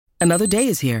Another day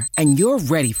is here, and you're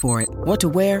ready for it. What to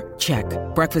wear? Check.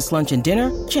 Breakfast, lunch, and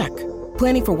dinner? Check.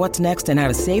 Planning for what's next and how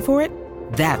to save for it?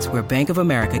 That's where Bank of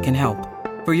America can help.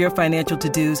 For your financial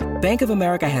to-dos, Bank of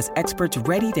America has experts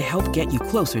ready to help get you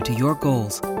closer to your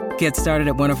goals. Get started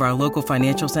at one of our local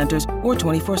financial centers or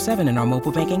 24/7 in our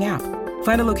mobile banking app.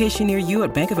 Find a location near you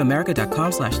at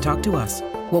bankofamerica.com/talktous.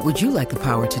 What would you like the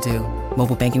power to do?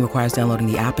 Mobile banking requires downloading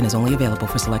the app and is only available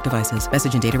for select devices.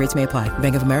 Message and data rates may apply.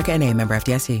 Bank of America N.A., member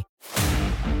FDIC.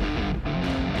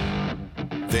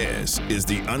 This is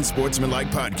the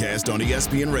Unsportsmanlike Podcast on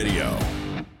ESPN Radio.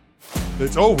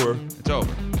 It's over. It's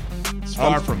over. It's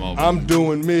far from over. I'm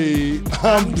doing me.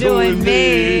 I'm doing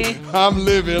me. I'm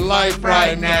living life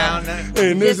right now.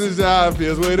 And this is how it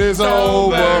feels when it's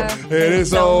over. And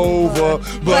it's over.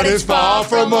 But it's far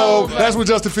from over. That's what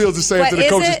Justin Fields is saying to the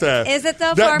coaching staff. Is it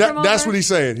though far from over? That's what he's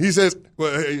saying. He says,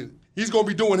 well, he's going to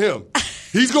be doing him.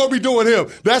 He's going to be doing him.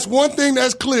 That's one thing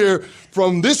that's clear.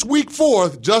 From this week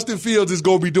forth, Justin Fields is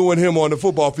going to be doing him on the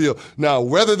football field. Now,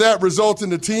 whether that results in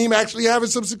the team actually having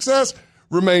some success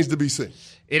remains to be seen.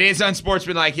 It is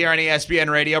Unsportsmanlike here on ESPN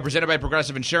Radio, presented by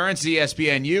Progressive Insurance,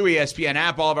 ESPNU, ESPN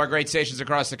app, all of our great stations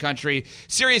across the country,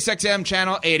 SiriusXM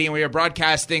Channel 80, and we are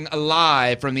broadcasting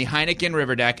live from the Heineken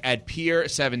River Deck at Pier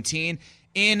 17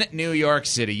 in New York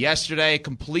City. Yesterday,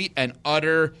 complete and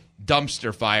utter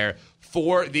dumpster fire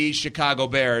for the Chicago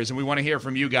Bears, and we want to hear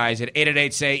from you guys at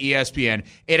 888-SAY-ESPN,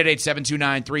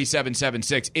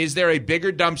 888-729-3776. Is there a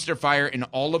bigger dumpster fire in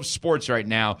all of sports right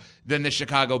now than the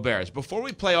Chicago Bears? Before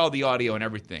we play all the audio and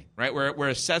everything, right, we're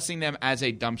assessing them as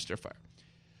a dumpster fire.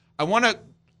 I want to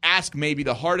ask maybe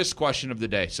the hardest question of the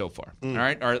day so far, all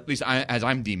right, or at least as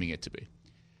I'm deeming it to be.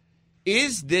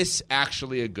 Is this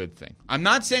actually a good thing? I'm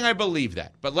not saying I believe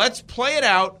that, but let's play it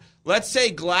out. Let's say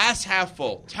glass half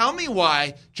full. Tell me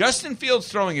why Justin Fields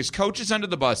throwing his coaches under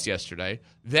the bus yesterday,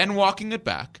 then walking it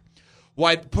back,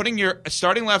 why putting your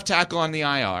starting left tackle on the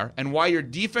IR, and why your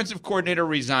defensive coordinator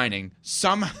resigning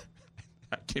somehow,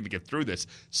 I can't even get through this,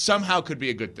 somehow could be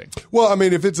a good thing. Well, I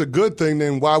mean, if it's a good thing,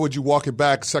 then why would you walk it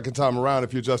back second time around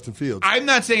if you're Justin Fields? I'm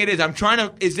not saying it is. I'm trying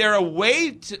to – is there a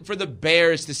way for the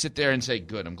Bears to sit there and say,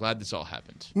 good, I'm glad this all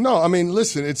happened? No, I mean,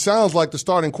 listen, it sounds like the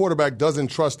starting quarterback doesn't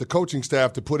trust the coaching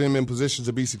staff to put him in positions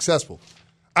to be successful.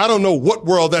 I don't know what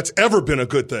world that's ever been a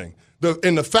good thing.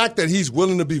 And the fact that he's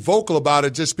willing to be vocal about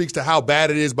it just speaks to how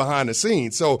bad it is behind the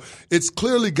scenes. So it's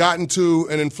clearly gotten to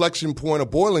an inflection point, a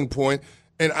boiling point.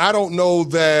 And I don't know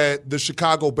that the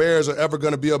Chicago Bears are ever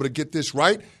going to be able to get this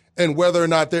right, and whether or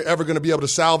not they're ever going to be able to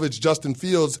salvage Justin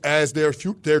Fields as their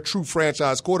true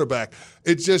franchise quarterback.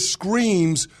 It just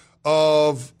screams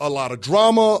of a lot of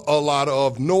drama, a lot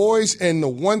of noise, and the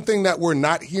one thing that we're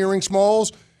not hearing,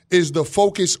 Smalls, is the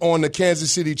focus on the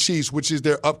Kansas City Chiefs, which is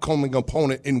their upcoming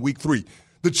opponent in Week 3.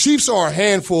 The Chiefs are a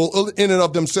handful in and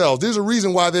of themselves. There's a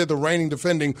reason why they're the reigning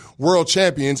defending world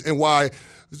champions and why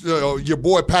your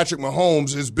boy Patrick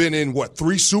Mahomes has been in,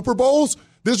 3 Super Bowls?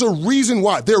 There's a reason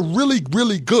why. They're really,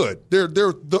 really good. They're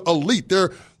the elite.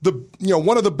 They're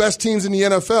one of the best teams in the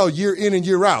NFL year in and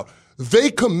year out.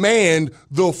 They command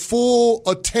the full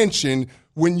attention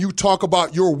when you talk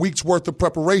about your week's worth of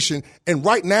preparation. And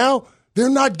right now, they're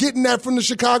not getting that from the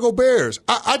Chicago Bears.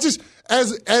 I just,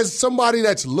 as somebody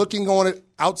that's looking on it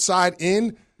outside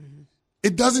in,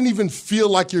 it doesn't even feel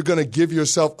like you're going to give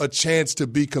yourself a chance to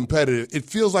be competitive. It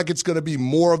feels like it's going to be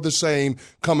more of the same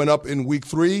coming up in Week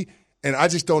 3. And I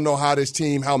just don't know how this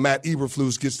team, how Matt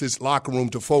Eberflus gets this locker room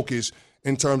to focus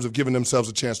in terms of giving themselves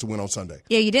a chance to win on Sunday.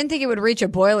 Yeah, you didn't think it would reach a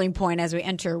boiling point as we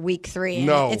enter Week 3. And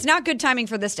no. It's not good timing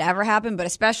for this to ever happen, but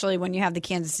especially when you have the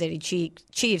Kansas City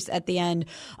Chiefs at the end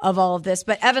of all of this.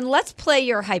 But, Evan, let's play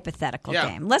your hypothetical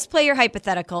game. Let's play your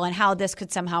hypothetical and how this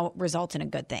could somehow result in a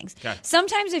good thing. Okay.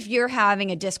 Sometimes if you're having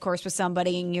a discourse with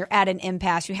somebody and you're at an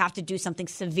impasse, you have to do something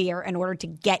severe in order to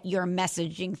get your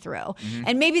messaging through. Mm-hmm.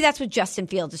 And maybe that's what Justin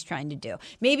Fields is trying to do.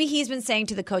 Maybe he's been saying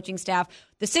to the coaching staff,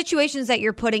 the situations that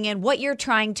you're putting in, what you're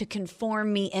trying to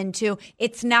conform me into,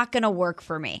 it's not going to work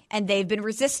for me. And they've been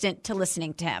resistant to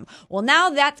listening to him. Well,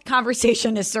 now that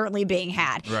conversation is certainly being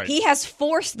had. Right. He has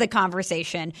forced the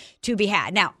conversation to be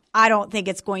had. Now, I don't think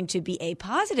it's going to be a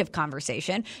positive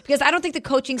conversation because I don't think the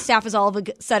coaching staff is all of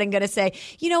a sudden going to say,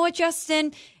 you know what,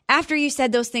 Justin, after you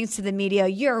said those things to the media,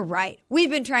 you're right. We've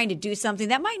been trying to do something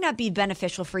that might not be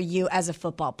beneficial for you as a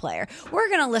football player. We're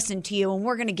going to listen to you and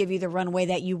we're going to give you the runway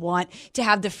that you want to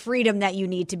have the freedom that you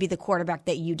need to be the quarterback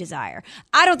that you desire.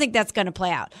 I don't think that's going to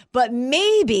play out. But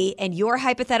maybe in your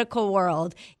hypothetical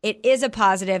world, it is a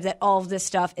positive that all of this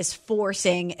stuff is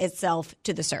forcing itself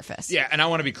to the surface. Yeah, and I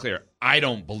want to be clear. I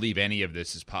don't believe any of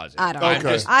this is positive. I don't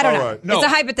know. I don't know. No, it's a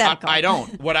hypothetical. I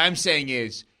don't. What I'm saying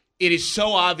is, it is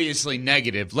so obviously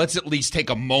negative. Let's at least take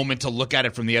a moment to look at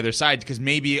it from the other side, because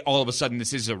maybe all of a sudden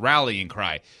this is a rallying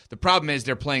cry. The problem is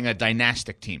they're playing a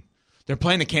dynastic team. They're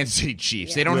playing the Kansas City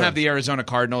Chiefs. They don't have the Arizona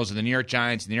Cardinals or the New York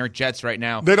Giants, the New York Jets right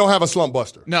now. They don't have a slump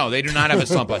buster. No, they do not have a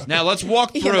slump buster. Now, let's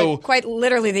walk through. Quite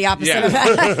literally the opposite of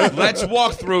that. Let's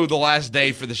walk through the last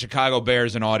day for the Chicago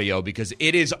Bears in audio, because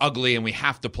it is ugly and we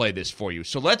have to play this for you.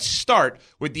 So let's start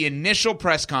with the initial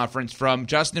press conference from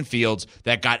Justin Fields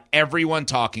that got everyone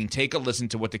talking. Take a listen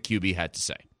to what the QB had to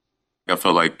say. I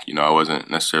felt like, I wasn't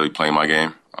necessarily playing my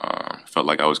game. Felt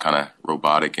like I was kind of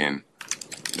robotic and,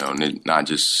 not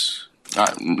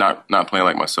playing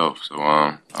like myself. So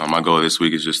my goal this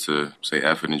week is just to say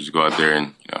F it and just go out there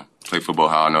and play football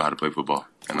how I know how to play football.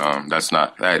 And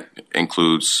that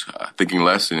includes thinking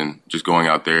less and just going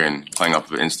out there and playing off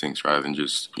of instincts rather than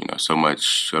just so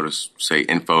much, so to say,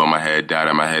 info in my head,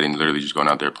 data in my head, and literally just going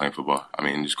out there playing football. I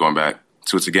mean, just going back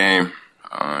to it's a game.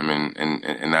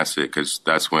 And that's it, because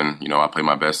that's when, I play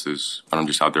my best is I'm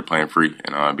just out there playing free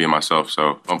and being myself.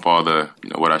 So bump all the,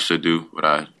 what I should do,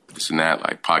 this and that,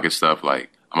 like pocket stuff, like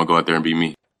I'm going to go out there and be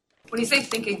me. When you say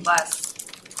thinking less,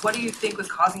 what do you think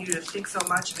was causing you to think so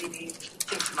much, maybe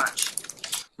think too much?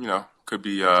 Could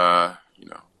be,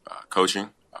 coaching,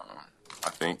 I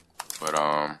think. But,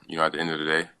 at the end of the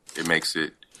day, it makes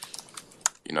it,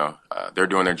 they're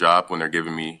doing their job when they're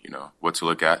giving me, what to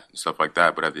look at and stuff like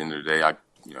that. But at the end of the day, I,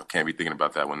 can't be thinking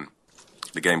about that when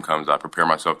the game comes. I prepare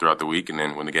myself throughout the week, and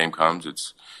then when the game comes,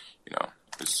 it's,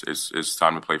 it's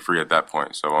time to play free at that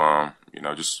point. So,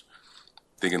 just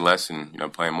thinking less and,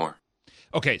 playing more.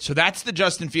 Okay, so that's the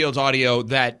Justin Fields audio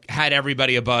that had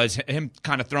everybody abuzz, him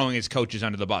kind of throwing his coaches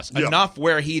under the bus. Yeah. Enough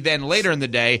where he then later in the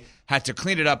day had to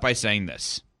clean it up by saying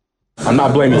this. I'm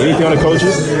not blaming anything on the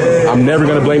coaches. I'm never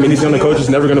going to blame anything on the coaches,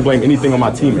 never going to blame anything on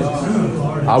my teammates.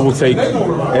 I will take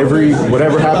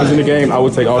whatever happens in the game, I will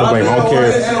take all the blame. I don't care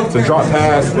if it's a drop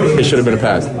pass, it should have been a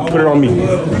pass. Put it on me.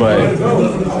 But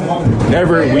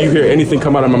never will you hear anything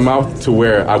come out of my mouth to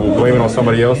where I will blame it on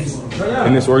somebody else.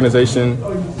 In this organization,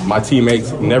 my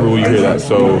teammates, never will you hear that.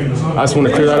 So I just want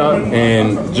to clear that up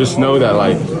and just know that,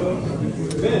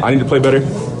 I need to play better.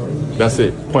 That's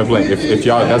it, point blank. If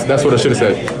y'all, that's what I should have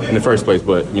said in the first place.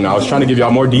 But I was trying to give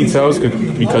y'all more details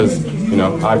because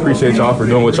I appreciate y'all for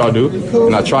doing what y'all do,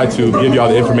 and I try to give y'all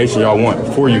the information y'all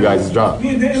want for you guys' job.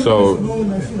 So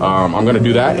I'm gonna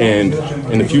do that, and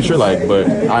in the future, but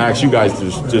I ask you guys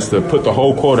just to put the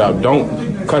whole quote out.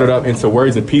 Don't cut it up into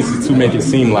words and pieces to make it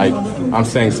seem like I'm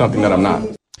saying something that I'm not.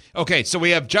 Okay, so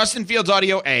we have Justin Fields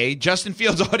audio A, Justin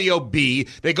Fields audio B.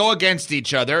 They go against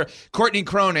each other. Courtney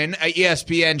Cronin, a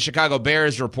ESPN Chicago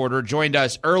Bears reporter, joined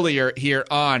us earlier here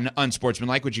on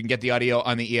Unsportsmanlike, which you can get the audio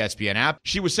on the ESPN app.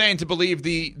 She was saying to believe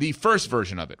the first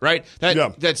version of it, right? That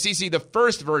CeCe, the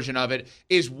first version of it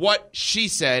is what she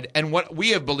said and what we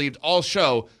have believed all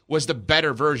show was the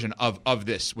better version of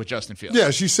this with Justin Fields.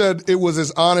 Yeah, she said it was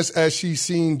as honest as she's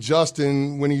seen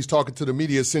Justin when he's talking to the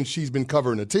media since she's been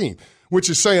covering the team, which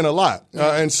is saying a lot.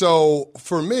 And so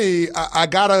for me, I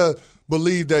got to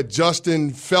believe that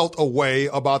Justin felt a way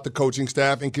about the coaching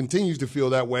staff and continues to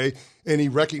feel that way, and he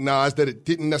recognized that it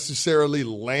didn't necessarily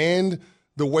land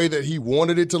the way that he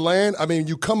wanted it to land. I mean,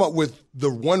 you come up with the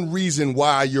one reason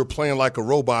why you're playing like a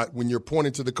robot when you're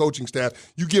pointing to the coaching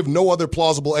staff. You give no other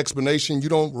plausible explanation. You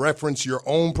don't reference your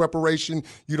own preparation.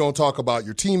 You don't talk about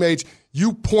your teammates.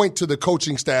 You point to the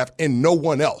coaching staff and no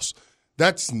one else.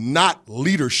 That's not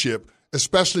leadership,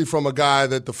 especially from a guy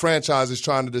that the franchise is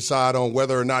trying to decide on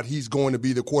whether or not he's going to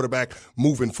be the quarterback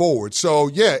moving forward. So,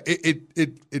 yeah,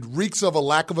 it reeks of a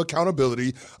lack of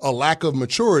accountability, a lack of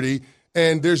maturity,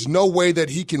 and there's no way that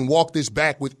he can walk this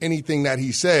back with anything that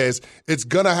he says. It's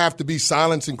going to have to be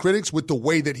silencing critics with the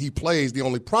way that he plays. The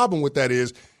only problem with that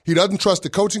is he doesn't trust the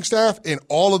coaching staff, and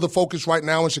all of the focus right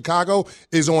now in Chicago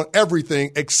is on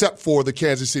everything except for the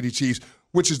Kansas City Chiefs,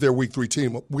 which is their Week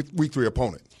 3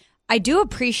 opponent. I do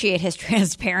appreciate his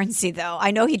transparency, though.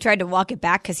 I know he tried to walk it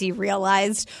back because he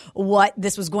realized what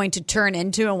this was going to turn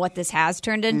into and what this has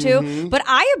turned into. Mm-hmm. But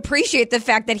I appreciate the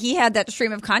fact that he had that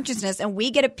stream of consciousness, and we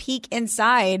get a peek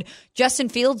inside Justin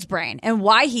Fields' brain and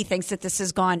why he thinks that this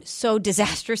has gone so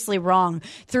disastrously wrong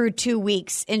through 2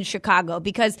 weeks in Chicago.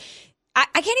 Because I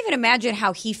can't even imagine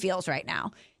how he feels right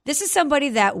now. This is somebody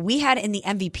that we had in the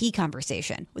MVP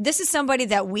conversation. This is somebody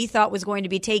that we thought was going to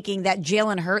be taking that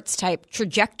Jalen Hurts type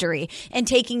trajectory and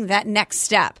taking that next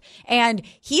step. And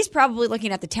he's probably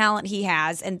looking at the talent he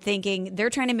has and thinking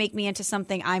they're trying to make me into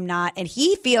something I'm not. And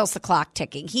he feels the clock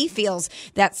ticking. He feels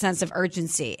that sense of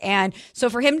urgency. And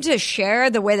so for him to share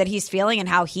the way that he's feeling and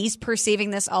how he's perceiving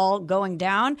this all going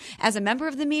down as a member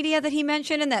of the media that he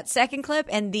mentioned in that second clip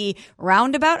and the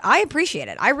roundabout, I appreciate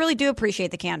it. I really do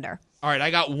appreciate the candor. All right,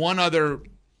 I got one other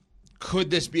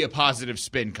could this be a positive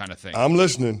spin kind of thing. I'm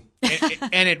listening.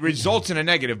 And it results in a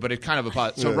negative, but it's kind of a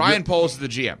positive. So Ryan Poles is the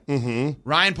GM. Mm-hmm.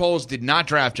 Ryan Poles did not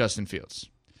draft Justin Fields.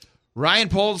 Ryan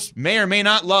Poles may or may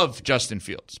not love Justin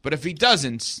Fields, but if he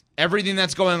doesn't, everything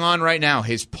that's going on right now,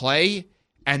 his play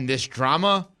and this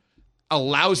drama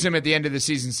allows him at the end of the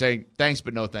season saying, thanks,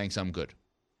 but no thanks, I'm good.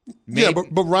 Maybe. Yeah,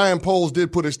 but Ryan Poles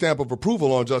did put his stamp of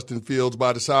approval on Justin Fields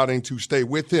by deciding to stay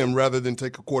with him rather than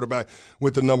take a quarterback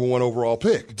with the number 1 overall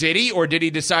pick. Did he, or did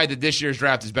he decide that this year's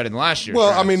draft is better than last year's Well,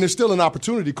 draft? I mean, there's still an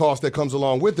opportunity cost that comes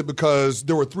along with it because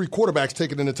there were 3 quarterbacks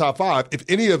taken in the top 5. If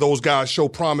any of those guys show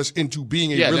promise into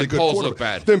being a really good Poles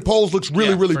quarterback, then Poles looks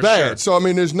really bad. Sure. So, I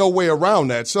mean, there's no way around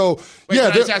that. So, can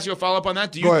I just ask you a follow-up on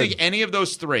that? Do you think any of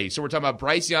those 3, so we're talking about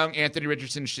Bryce Young, Anthony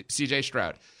Richardson, C.J.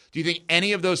 Stroud, do you think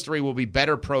any of those 3 will be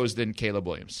better pros than Caleb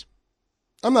Williams?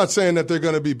 I'm not saying that they're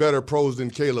going to be better pros than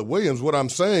Caleb Williams. What I'm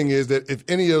saying is that if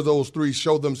any of those 3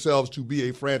 show themselves to be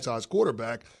a franchise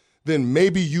quarterback, then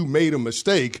maybe you made a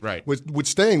mistake with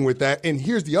staying with that. And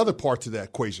here's the other part to that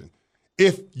equation.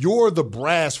 If you're the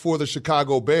brass for the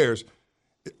Chicago Bears,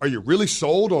 are you really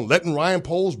sold on letting Ryan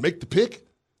Poles make the pick?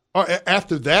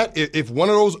 After that, if one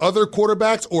of those other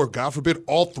quarterbacks, or God forbid,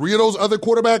 all 3 of those other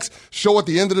quarterbacks show at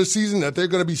the end of the season that they're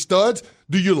going to be studs,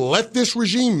 do you let this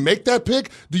regime make that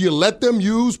pick? Do you let them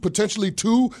use potentially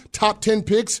 2 top 10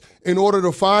 picks in order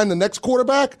to find the next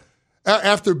quarterback?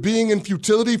 After being in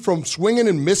futility from swinging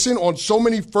and missing on so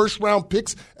many first-round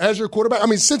picks as your quarterback? I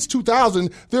mean, since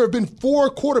 2000, there have been 4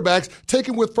 quarterbacks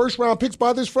taken with first-round picks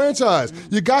by this franchise.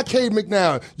 You got Cade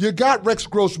McNown. You got Rex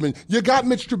Grossman. You got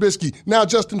Mitch Trubisky. Now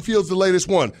Justin Fields, the latest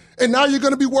one. And now you're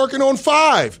going to be working on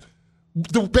 5.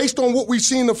 Based on what we've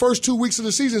seen the first 2 weeks of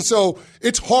the season. So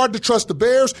it's hard to trust the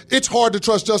Bears. It's hard to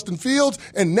trust Justin Fields.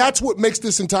 And that's what makes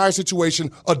this entire situation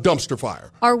a dumpster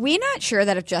fire. Are we not sure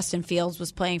that if Justin Fields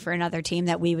was playing for another team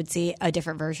that we would see a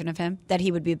different version of him, that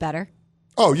he would be better?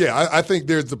 Oh, yeah. I think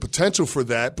there's the potential for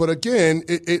that. But again,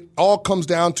 it all comes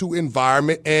down to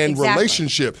environment and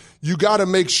relationship. You got to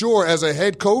make sure as a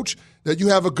head coach that you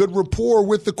have a good rapport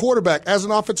with the quarterback. As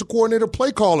an offensive coordinator,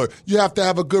 play caller, you have to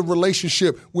have a good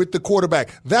relationship with the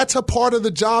quarterback. That's a part of the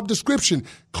job description.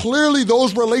 Clearly,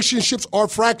 those relationships are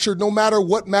fractured no matter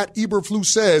what Matt Eberflus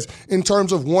says in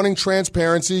terms of wanting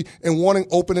transparency and wanting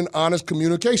open and honest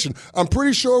communication. I'm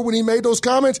pretty sure when he made those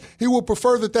comments, he would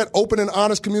prefer that open and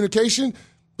honest communication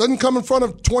doesn't come in front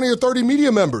of 20 or 30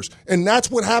 media members. And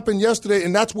that's what happened yesterday,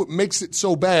 and that's what makes it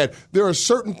so bad. There are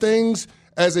certain things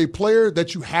as a player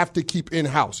that you have to keep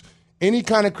in-house. Any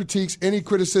kind of critiques, any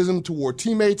criticism toward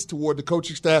teammates, toward the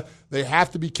coaching staff, they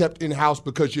have to be kept in-house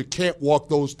because you can't walk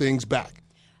those things back.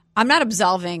 I'm not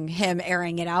absolving him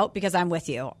airing it out because I'm with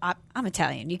you. I'm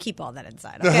Italian. You keep all that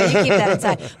inside. Okay, you keep that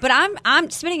inside. But I'm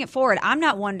spinning it forward. I'm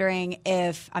now wondering,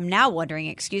 if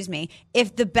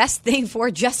the best thing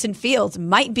for Justin Fields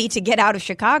might be to get out of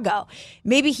Chicago.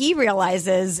 Maybe he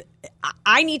realizes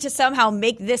I need to somehow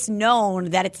make this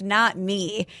known that it's not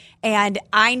me, and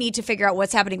I need to figure out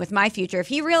what's happening with my future. If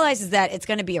he realizes that it's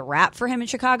going to be a wrap for him in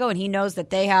Chicago and he knows that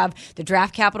they have the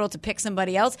draft capital to pick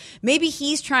somebody else, maybe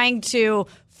he's trying to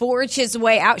forge his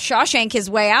way out, Shawshank his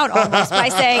way out almost by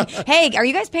saying, hey, are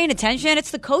you guys paying attention?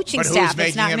 It's the coaching staff. But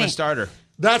who's making him a starter?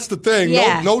 That's the thing.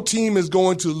 Yeah. No team is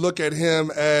going to look at him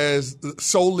as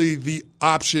solely the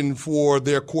option for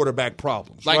their quarterback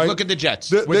problems. Like, right? look at the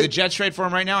Jets. Would the Jets trade for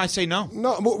him right now? I say no.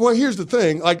 No. Well, here's the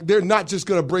thing. Like, they're not just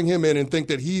going to bring him in and think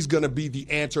that he's going to be the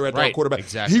answer at that quarterback.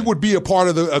 Exactly. He would be a part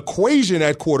of the equation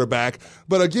at quarterback.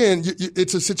 But again,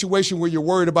 it's a situation where you're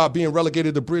worried about being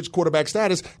relegated to bridge quarterback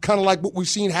status, kind of like what we've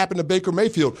seen happen to Baker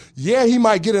Mayfield. Yeah, he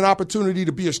might get an opportunity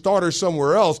to be a starter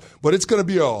somewhere else, but it's going to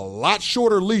be a lot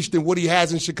shorter leash than what he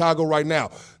has in Chicago right now.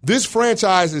 This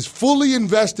franchise is fully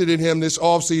invested in him this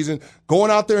offseason, going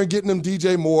out there and getting him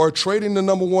DJ Moore, trading the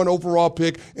number 1 overall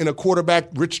pick in a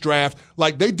quarterback-rich draft.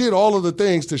 Like, they did all of the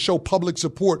things to show public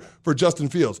support for Justin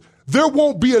Fields. there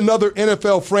won't be another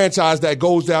NFL franchise that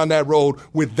goes down that road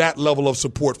with that level of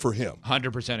support for him.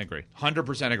 100% agree.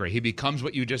 100% agree. He becomes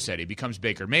what you just said. He becomes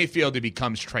Baker Mayfield. He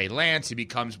becomes Trey Lance. He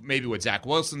becomes maybe what Zach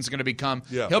Wilson's going to become.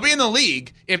 Yeah. He'll be in the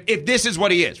league if this is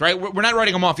what he is, right? We're not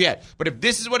writing him off yet. But if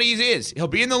this is what he is, he'll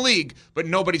be in the league, but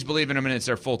nobody's believing him and it's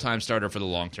their full-time starter for the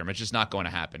long term. It's just not going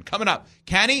to happen. Coming up,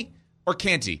 can he or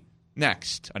can't he?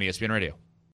 Next on ESPN Radio.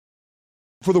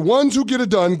 For the ones who get it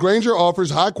done, Grainger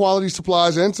offers high-quality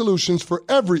supplies and solutions for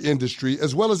every industry,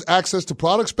 as well as access to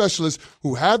product specialists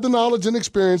who have the knowledge and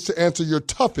experience to answer your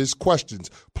toughest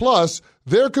questions. Plus,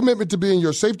 their commitment to being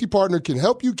your safety partner can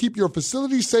help you keep your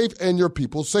facility safe and your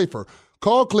people safer.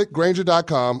 Call, click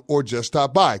Grainger.com, or just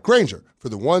stop by. Grainger, for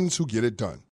the ones who get it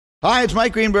done. Hi, it's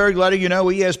Mike Greenberg letting you know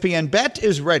ESPN Bet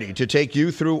is ready to take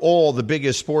you through all the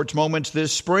biggest sports moments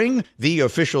this spring. The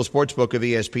official sportsbook of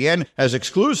ESPN has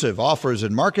exclusive offers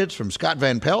and markets from Scott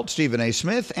Van Pelt, Stephen A.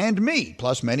 Smith, and me,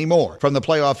 plus many more. From the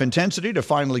playoff intensity to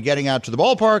finally getting out to the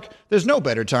ballpark, there's no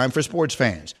better time for sports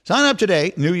fans. Sign up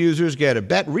today. New users get a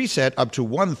bet reset up to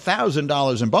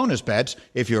 $1,000 in bonus bets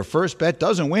if your first bet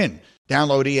doesn't win.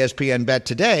 Download ESPN Bet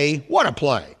today. What a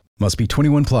play. Must be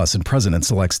 21 plus and present in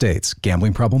select states.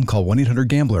 Gambling problem? Call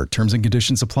 1-800-GAMBLER. Terms and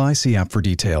conditions apply. See app for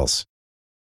details.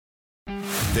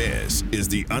 This is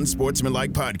the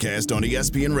Unsportsmanlike Podcast on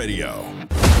ESPN Radio.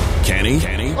 Can he?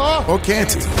 Or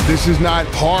can't he? This is not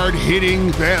hard-hitting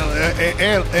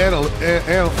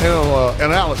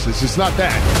analysis. It's not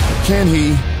that. Can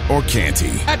he or can't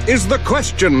he? That is the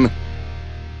question.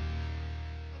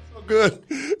 So good.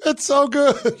 It's so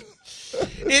good.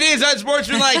 It is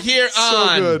Unsportsmanlike here So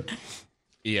on good.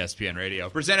 ESPN Radio,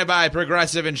 presented by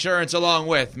Progressive Insurance, along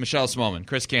with Michelle Smallman,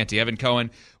 Chris Canty, Evan Cohen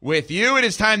with you. It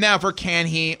is time now for Can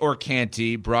He or Can't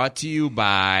He, brought to you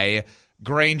by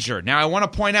Grainger. Now, I want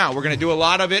to point out, we're going to do a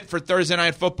lot of it for Thursday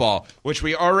Night Football, which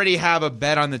we already have a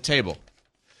bet on the table.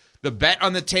 The bet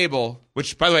on the table,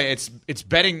 which, by the way, it's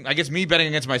betting, I guess me betting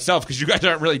against myself, because you guys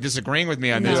aren't really disagreeing with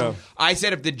me on this. No. I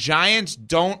said if the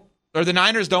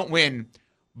Niners don't win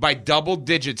by double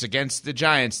digits against the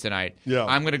Giants tonight,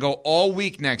 I'm going to go all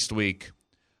week next week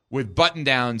with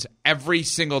button-downs every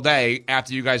single day.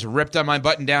 After you guys ripped on my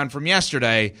button-down from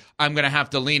yesterday, I'm going to have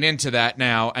to lean into that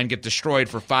now and get destroyed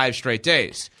for 5 straight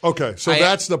days. Okay, so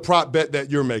that's the prop bet that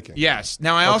you're making. Yes.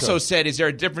 Now, I also said, is there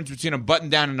a difference between a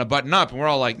button-down and a button-up? And we're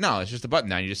all like, no, it's just a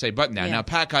button-down. You just say button-down. Yeah. Now,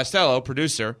 Pat Costello,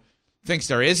 producer, thinks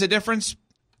there is a difference.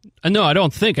 No, I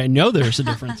don't think. I know there's a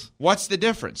difference. What's the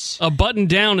difference? A button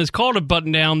down is called a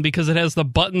button down because it has the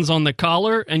buttons on the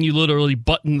collar, and you literally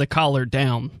button the collar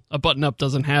down. A button up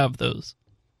doesn't have those.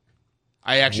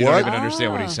 I actually don't even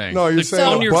understand what he's saying. No, you're saying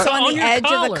on the edge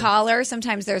collar. of the collar,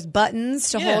 sometimes there's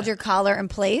buttons to hold your collar in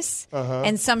place,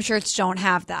 and some shirts don't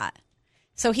have that.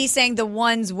 So he's saying the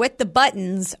ones with the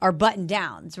buttons are button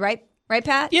downs, right? Right,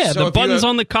 Pat? Yeah, So the buttons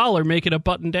on the collar make it a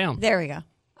button down. There we go.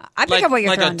 I pick up what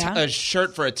you're throwing down. A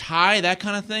shirt for a tie, that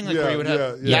kind of thing? Like where you would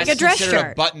have like a dress shirt. A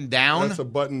shirt. button down? That's a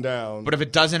button down. But if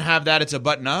it doesn't have that, it's a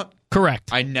button up?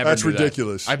 Correct. I never That's knew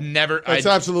ridiculous. That. I've never. That's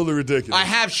absolutely ridiculous. I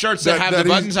have shirts that have the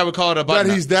buttons. I would call it a button.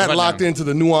 That he's that locked into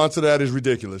the nuance of that is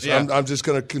ridiculous. Yeah. I'm just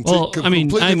going to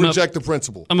completely reject the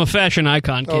principle. I'm a fashion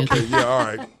icon, kid. Okay, yeah, all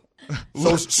right.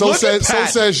 So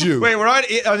says you. Wait, we're on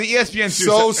the ESPN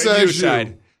So says you.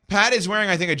 side. Pat is wearing,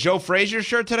 I think, a Joe Frazier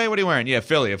shirt today. What are you wearing? Yeah,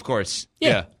 Philly, of course.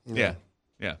 Yeah.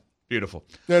 Beautiful.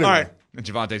 Anyway. All right. And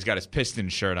Javante's got his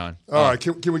Pistons shirt on. All right,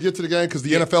 can we get to the game? Because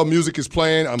the NFL music is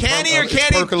playing. Can he or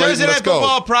can't he? Thursday Night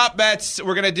Football prop bets.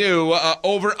 We're going to do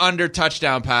over-under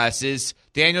touchdown passes.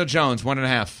 Daniel Jones,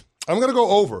 1.5. I'm going to go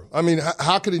over. I mean,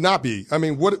 how could he not be? I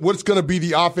mean, what's going to be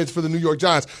the offense for the New York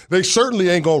Giants? They certainly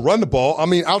ain't going to run the ball. I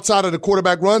mean, outside of the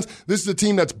quarterback runs, this is a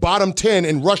team that's bottom 10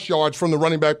 in rush yards from the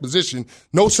running back position.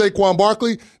 No Saquon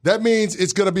Barkley. That means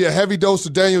it's going to be a heavy dose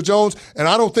of Daniel Jones, and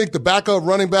I don't think the backup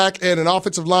running back and an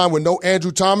offensive line with no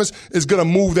Andrew Thomas is going to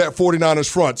move that 49ers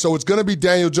front. So it's going to be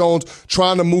Daniel Jones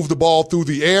trying to move the ball through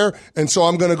the air, and so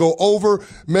I'm going to go over.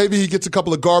 Maybe he gets a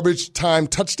couple of garbage time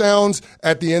touchdowns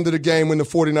at the end of the game when the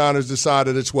 49ers decide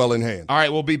that it's well in hand. All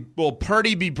right, will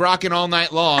Purdy be brocking all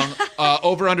night long?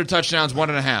 Over under touchdowns,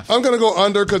 1.5. I'm going to go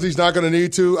under because he's not going to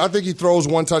need to. I think he throws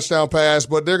one touchdown pass,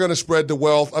 but they're going to spread the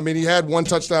wealth. I mean, he had one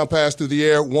touchdown pass through the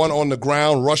air, one on the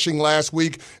ground rushing last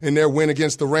week in their win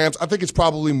against the Rams. I think it's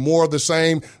probably more of the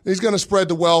same. He's going to spread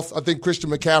the wealth. I think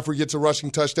Christian McCaffrey gets a rushing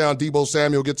touchdown. Deebo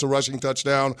Samuel gets a rushing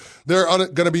touchdown. There are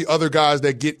going to be other guys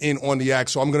that get in on the act,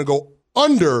 so I'm going to go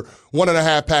under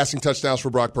 1.5 passing touchdowns for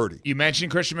Brock Purdy. You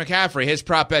mentioned Christian McCaffrey. His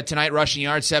prop bet tonight, rushing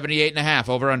yards, 78.5,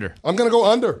 over under. I'm going to go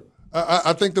under.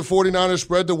 I think the 49ers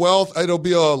spread the wealth. It'll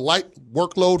be a light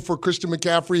workload for Christian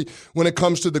McCaffrey when it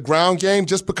comes to the ground game,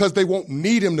 just because they won't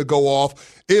need him to go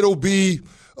off. It'll be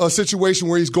a situation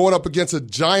where he's going up against a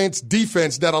Giants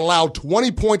defense that allowed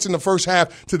 20 points in the first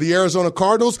half to the Arizona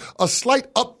Cardinals, a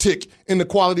slight uptick in the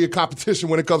quality of competition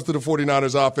when it comes to the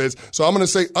 49ers offense. So I'm going to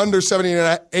say under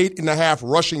 78.5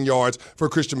 rushing yards for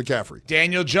Christian McCaffrey.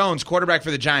 Daniel Jones, quarterback for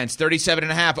the Giants,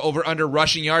 37.5 over under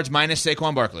rushing yards minus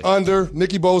Saquon Barkley. Under.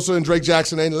 Nicky Bosa and Drake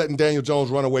Jackson ain't letting Daniel Jones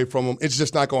run away from him. It's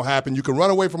just not going to happen. You can run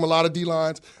away from a lot of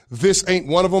D-lines. This ain't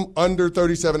one of them. Under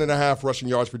 37.5 rushing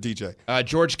yards for DJ.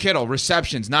 George Kittle,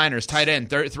 receptions, Niners, tight end,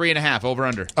 3.5 over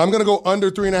under. I'm going to go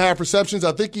under 3.5 receptions.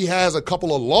 I think he has a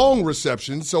couple of long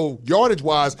receptions, so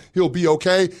yardage-wise, he'll be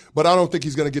okay, but I don't think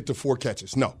he's going to get to 4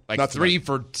 catches. No. Like not 3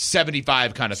 for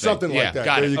 75 kind of thing. Something like that.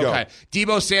 Got there it. you go. Okay.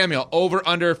 Deebo Samuel, over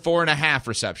under 4.5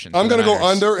 receptions. I'm going to go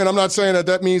under, and I'm not saying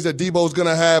that means that Deebo's going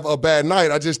to have a bad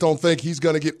night. I just don't think he's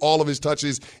going to get all of his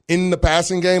touches in the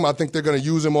passing game. I think they're going to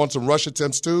use him on some rush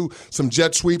attempts too, some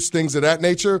jet sweeps, things of that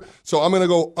nature. So I'm going to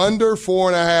go under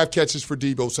 4.5 catches for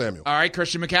Deebo Samuel. All right,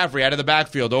 Christian McCaffrey out of the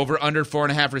backfield, over under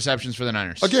 4.5 receptions for the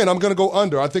Niners. Again, I'm going to go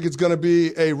under. I think it's going to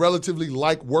be a relatively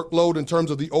light workload in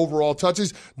terms of the overall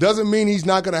touches. Doesn't mean he's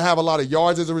not going to have a lot of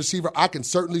yards as a receiver. I can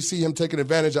certainly see him taking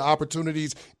advantage of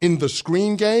opportunities in the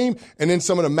screen game and then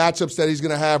some of the matchups that he's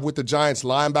going to have with the Giants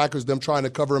linebackers, them trying to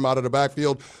cover him out of the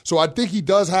backfield. So I think he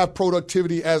does have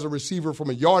productivity as a receiver from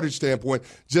a yardage standpoint,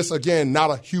 just, again, not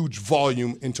a huge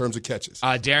volume in terms of catches.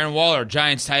 Darren Waller,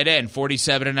 Giants tight end,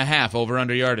 47.5 over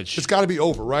under yardage. It's got to be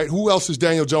over, right? Who else is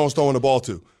Daniel Jones throwing the ball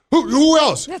to? Who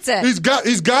else? That's it. He's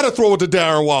got to throw it to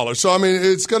Darren Waller. So, I mean,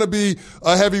 it's going to be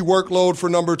a heavy workload for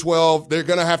number 12. They're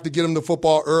going to have to get him the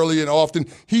football early and often.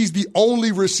 He's the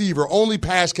only receiver, only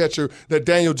pass catcher that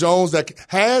Daniel Jones that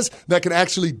can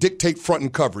actually dictate front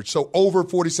and coverage. So, over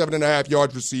 47.5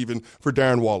 yards receiving for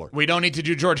Darren Waller. We don't need to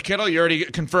do George Kittle. You already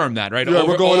confirmed that, right? Yeah,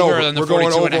 we're going over. Than the we're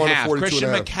going over on the 42.5. 42.5. Christian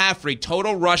McCaffrey,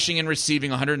 total rushing and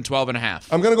receiving, 112.5.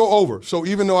 I'm going to go over. So,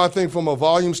 even though I think from a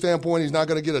volume standpoint he's not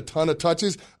going to get a ton of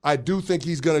touches, I do think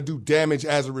he's going to do damage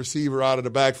as a receiver out of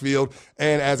the backfield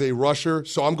and as a rusher.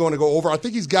 So I'm going to go over. I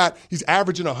think he's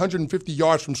averaging 150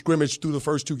 yards from scrimmage through the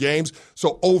first 2 games.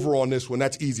 So over on this one,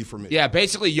 that's easy for me. Yeah,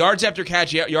 basically yards after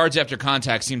catch, yards after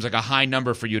contact seems like a high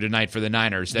number for you tonight for the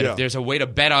Niners. That if there's a way to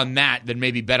bet on that, then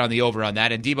maybe bet on the over on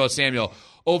that. And Deebo Samuel,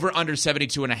 over under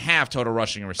 72.5 total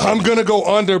rushing and receiving. I'm going to go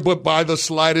under, but by the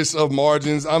slightest of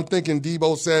margins. I'm thinking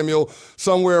Deebo Samuel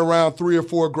somewhere around 3 or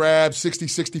 4 grabs, 60,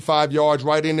 65 yards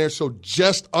right in there. So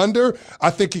just under.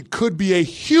 I think it could be a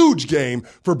huge game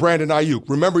for Brandon Ayuk.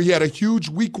 Remember, he had a huge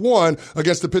week 1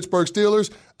 against the Pittsburgh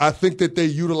Steelers. I think that they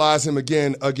utilize him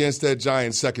again against that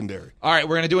Giants secondary. All right,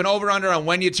 we're going to do an over-under on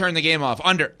when you turn the game off.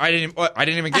 Under. I didn't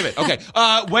even give it. Okay.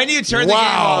 When you turn the game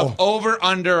off,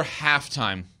 over-under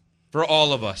halftime. For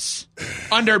all of us.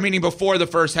 Under, meaning before the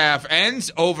first half ends.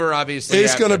 Over, obviously.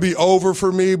 It's going to be over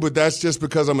for me, but that's just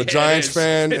because I'm a Giants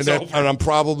fan, and I'm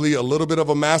probably a little bit of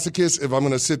a masochist if I'm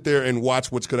going to sit there and watch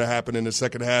what's going to happen in the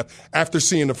second half after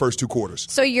seeing the first 2 quarters.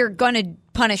 So you're going to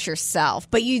punish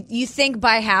yourself, but you think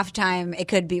by halftime it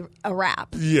could be a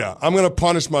wrap. Yeah, I'm going to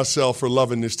punish myself for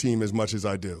loving this team as much as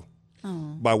I do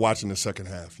by watching the second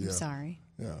half. Yeah. I'm sorry.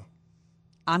 Yeah.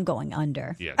 I'm going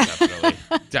under. Yeah, definitely.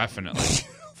 Definitely.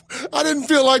 I didn't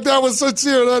feel like that was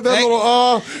sincere. That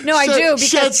little no, I do. Because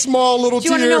shed small little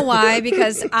tear. Do you want to know why?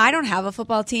 Because I don't have a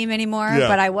football team anymore, Yeah.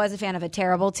 but I was a fan of a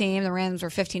terrible team. The Rams were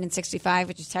 15-65,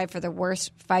 which is tied for the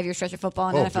worst 5-year stretch of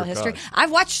football in NFL history. God.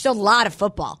 I've watched a lot of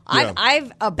football. Yeah.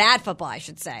 I've a bad football, I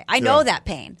should say. I know that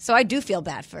pain, so I do feel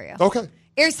bad for you. Okay.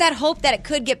 There's that hope that it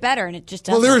could get better, and it just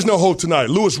doesn't. Well, there is no hope tonight.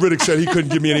 Louis Riddick said he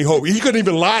couldn't give me any hope. He couldn't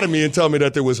even lie to me and tell me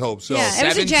that there was hope. So. Yeah, it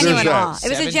was a genuine awe. It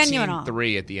was a genuine awe.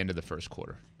 17-3 at the end of the first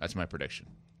quarter. That's my prediction.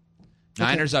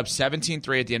 Niners up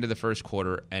 17-3 at the end of the first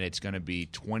quarter, and it's going to be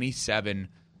 27-6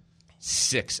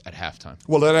 at halftime.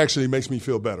 Well, that actually makes me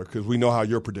feel better because we know how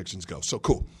your predictions go. So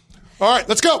cool. All right,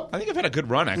 let's go. I think I've had a good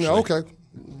run, actually. Yeah, okay.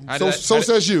 So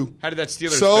says you. How did that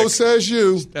Steelers So pick? says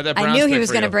you. I knew he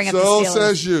was going to bring up the Steelers. So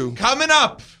says you. Coming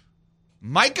up,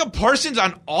 Micah Parsons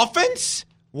on offense?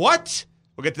 What?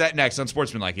 We'll get to that next on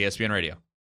Sportsmanlike, ESPN Radio.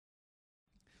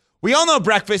 We all know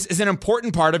breakfast is an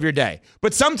important part of your day,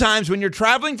 but sometimes when you're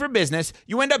traveling for business,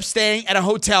 you end up staying at a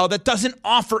hotel that doesn't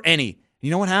offer any. You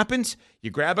know what happens?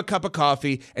 You grab a cup of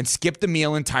coffee and skip the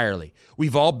meal entirely.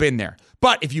 We've all been there.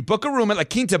 But if you book a room at La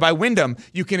Quinta by Wyndham,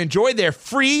 you can enjoy their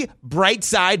free Bright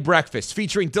Side breakfast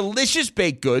featuring delicious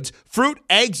baked goods, fruit,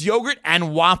 eggs, yogurt,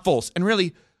 and waffles. And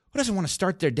really, who doesn't want to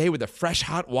start their day with a fresh,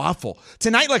 hot waffle?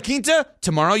 Tonight, La Quinta,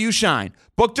 tomorrow you shine.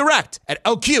 Book direct at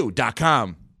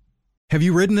LQ.com. Have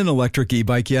you ridden an electric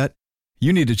e-bike yet?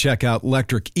 You need to check out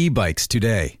Lectric e-bikes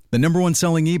today, the #1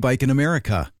 selling e-bike in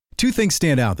America. Two things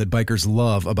stand out that bikers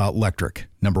love about Lectric.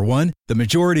 Number one, the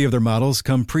majority of their models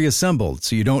come pre-assembled,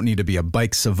 so you don't need to be a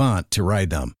bike savant to ride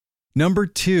them. Number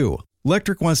two,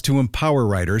 Lectric wants to empower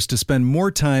riders to spend more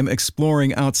time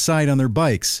exploring outside on their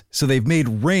bikes, so they've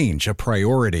made range a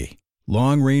priority.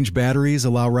 Long-range batteries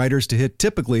allow riders to hit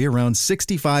typically around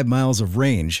 65 miles of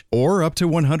range, or up to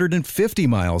 150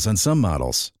 miles on some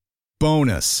models.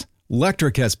 Bonus,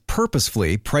 Lectric has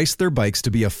purposefully priced their bikes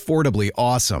to be affordably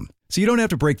awesome, so you don't have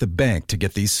to break the bank to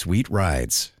get these sweet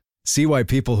rides. See why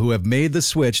people who have made the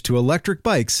switch to electric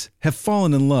bikes have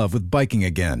fallen in love with biking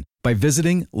again by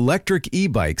visiting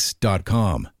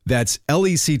lectricebikes.com. That's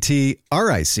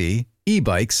LECTRIC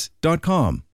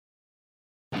ebikes.com.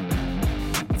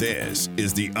 This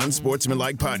is the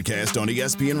Unsportsmanlike Podcast on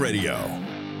ESPN Radio.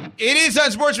 It is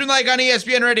Unsportsmanlike on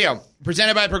ESPN Radio,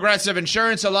 presented by Progressive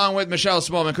Insurance, along with Michelle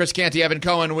Smallman, Chris Canty, Evan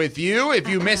Cohen with you. If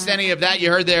you missed any of that,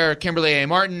 you heard there Kimberly A.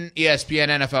 Martin, ESPN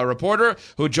NFL reporter,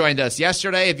 who joined us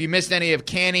yesterday. If you missed any of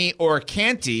Canny or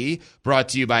Canty, brought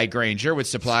to you by Grainger, with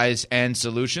supplies and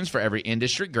solutions for every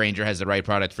industry. Grainger has the right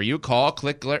product for you. Call,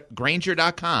 click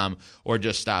Grainger.com, or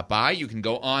just stop by. You can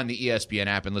go on the ESPN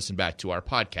app and listen back to our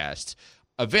podcast,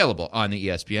 available on the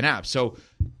ESPN app. So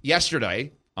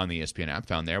yesterday, on the ESPN app,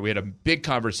 found there, we had a big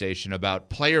conversation about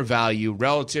player value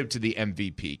relative to the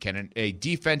MVP. Can a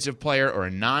defensive player or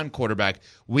a non-quarterback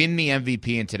win the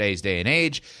MVP in today's day and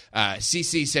age?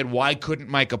 CC said, why couldn't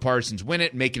Micah Parsons win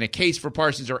it? Making a case for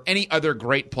Parsons or any other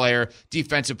great player,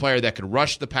 defensive player that could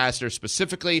rush the passer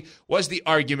specifically was the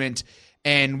argument,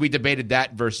 and we debated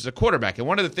that versus a quarterback. And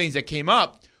one of the things that came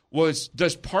up was,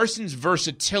 does Parsons'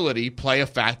 versatility play a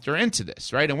factor into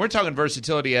this, right? And we're talking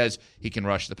versatility as he can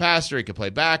rush the passer, he can play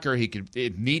backer, he could,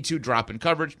 if need to, drop in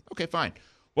coverage. Okay, fine.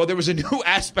 Well, there was a new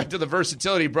aspect of the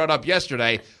versatility brought up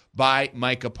yesterday by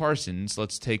Micah Parsons.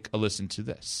 Let's take a listen to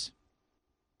this.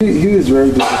 He was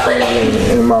very disappointed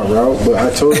in my route, but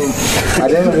I told him I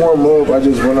didn't warm up. I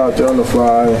just went out there on the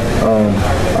fly.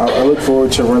 I look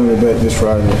forward to running it back this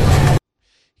Friday.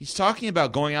 He's talking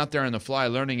about going out there on the fly,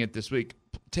 learning it this week,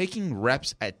 taking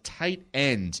reps at tight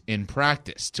end in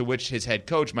practice, to which his head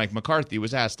coach, Mike McCarthy,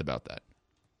 was asked about that.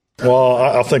 Well,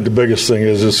 I think the biggest thing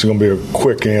is this is going to be a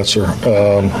quick answer.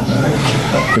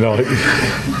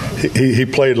 He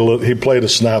played a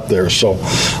snap there, so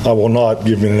I will not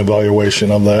give you an evaluation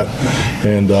of that.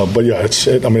 And but yeah,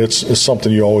 it's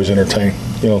something you always entertain.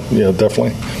 Yeah,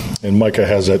 definitely. And Micah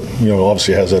has that.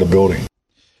 Obviously has that ability.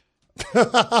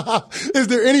 Is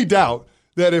there any doubt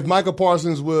that if Micah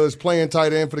Parsons was playing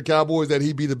tight end for the Cowboys, that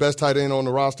he'd be the best tight end on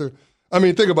the roster? I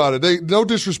mean, think about it. No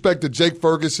disrespect to Jake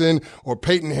Ferguson or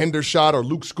Peyton Hendershot or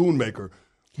Luke Schoonmaker,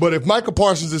 but if Micah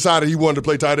Parsons decided he wanted to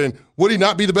play tight end, would he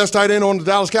not be the best tight end on the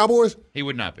Dallas Cowboys? He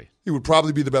would not be. He would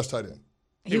probably be the best tight end.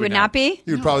 He would not be?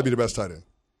 He would probably be the best tight end.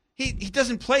 He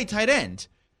doesn't play tight end.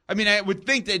 I mean, I would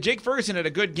think that Jake Ferguson had a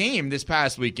good game this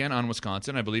past weekend on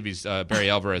Wisconsin. I believe he's Barry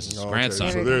Alvarez's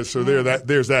grandson. There's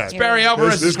that. It's Barry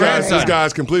Alvarez's grandson. This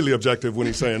guy's completely objective when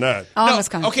he's saying that.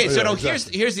 Wisconsin. Okay, so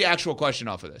exactly. here's the actual question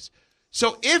off of this.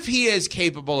 So if he is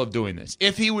capable of doing this,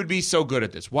 if he would be so good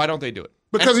at this, why don't they do it?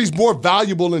 Because he's more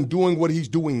valuable in doing what he's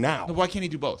doing now. Why can't he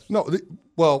do both? No,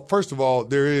 well, first of all,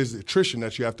 there is attrition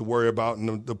that you have to worry about,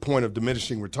 and the point of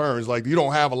diminishing returns. Like, you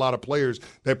don't have a lot of players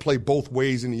that play both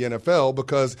ways in the NFL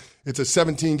because it's a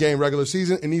 17-game regular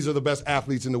season, and these are the best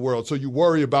athletes in the world. So you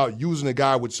worry about using a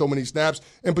guy with so many snaps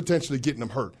and potentially getting him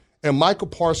hurt. And Micah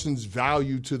Parsons'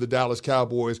 value to the Dallas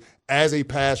Cowboys as a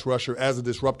pass rusher, as a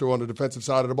disruptor on the defensive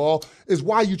side of the ball, is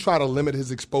why you try to limit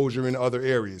his exposure in other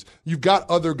areas. You've got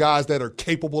other guys that are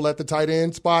capable at the tight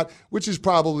end spot, which is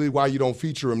probably why you don't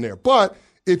feature him there. But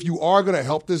if you are going to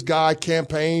help this guy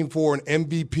campaign for an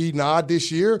MVP nod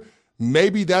this year,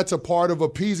 maybe that's a part of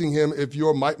appeasing him if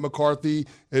you're Mike McCarthy,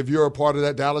 if you're a part of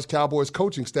that Dallas Cowboys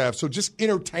coaching staff. So just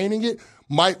entertaining it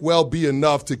might well be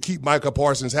enough to keep Micah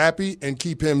Parsons happy and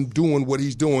keep him doing what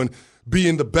he's doing,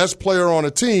 being the best player on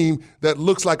a team that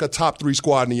looks like a top 3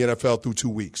 squad in the NFL through 2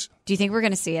 weeks. Do you think we're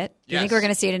going to see it? Do you think we're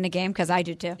going to see it in a game? Because I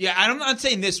do too. Yeah, I'm not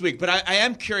saying this week, but I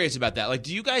am curious about that. Like,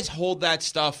 do you guys hold that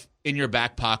stuff in your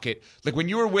back pocket? Like, when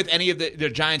you were with any of the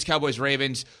Giants, Cowboys,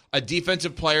 Ravens, a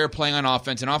defensive player playing on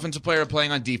offense, an offensive player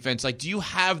playing on defense, like, do you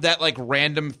have that, like,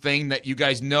 random thing that you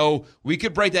guys know we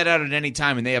could break that out at any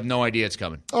time and they have no idea it's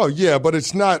coming? Oh, yeah, but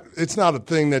it's not a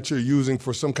thing that you're using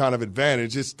for some kind of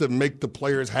advantage. It's to make the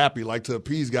players happy, like to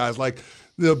appease guys. Like,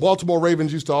 the Baltimore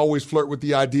Ravens used to always flirt with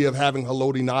the idea of having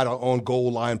Haloti Ngata on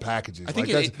goal line packages. I think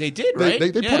they did, right?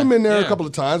 They put him in there a couple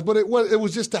of times, but it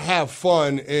was just to have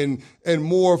fun and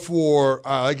more for,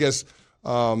 I guess,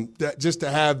 That just to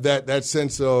have that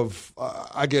sense of,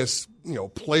 I guess,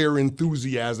 player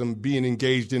enthusiasm being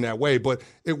engaged in that way. But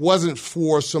it wasn't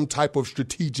for some type of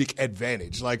strategic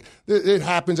advantage. Like, it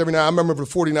happens every now. I remember the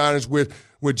 49ers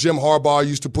with Jim Harbaugh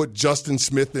used to put Justin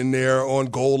Smith in there on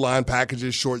goal line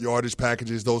packages, short yardage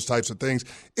packages, those types of things.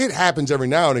 It happens every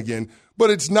now and again, but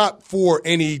it's not for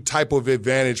any type of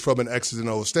advantage from an X's and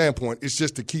O's standpoint. It's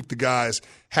just to keep the guys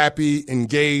happy,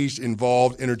 engaged,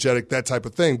 involved, energetic, that type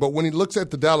of thing. But when he looks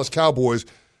at the Dallas Cowboys,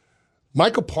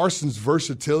 Micah Parsons'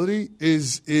 versatility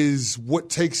is what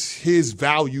takes his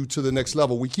value to the next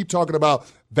level. We keep talking about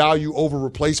value over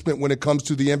replacement when it comes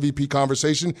to the MVP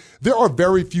conversation. There are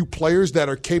very few players that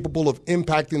are capable of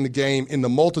impacting the game in the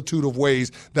multitude of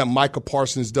ways that Micah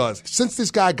Parsons does. Since this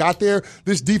guy got there,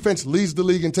 this defense leads the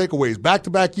league in takeaways,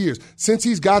 back-to-back years. Since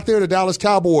he's got there, the Dallas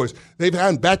Cowboys, they've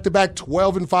had back-to-back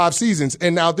 12-5 seasons.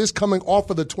 And now this coming off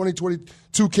of the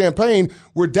 2022 campaign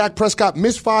where Dak Prescott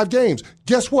missed 5 games.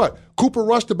 Guess what? Cooper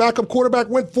Rush, the backup quarterback,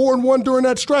 went 4-1 during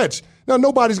that stretch. Now,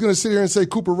 nobody's going to sit here and say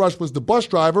Cooper Rush was the bus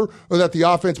driver or that the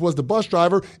offense was the bus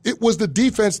driver. It was the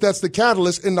defense that's the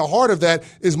catalyst, and the heart of that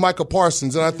is Micah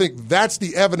Parsons. And I think that's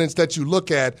the evidence that you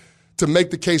look at to make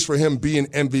the case for him being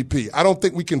MVP. I don't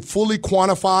think we can fully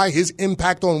quantify his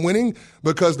impact on winning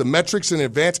because the metrics and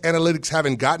advanced analytics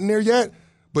haven't gotten there yet.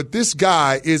 But this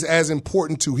guy is as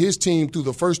important to his team through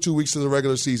the first 2 weeks of the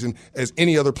regular season as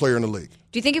any other player in the league.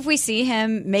 Do you think if we see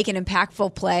him make an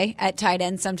impactful play at tight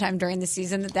end sometime during the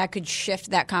season that could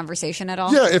shift that conversation at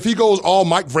all? Yeah, if he goes all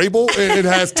Mike Vrabel and it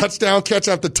has touchdown catch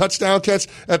after touchdown catch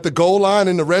at the goal line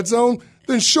in the red zone,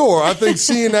 then sure, I think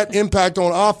seeing that impact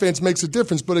on offense makes a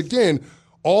difference. But again,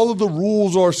 all of the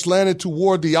rules are slanted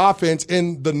toward the offense,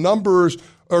 and the numbers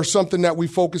are something that we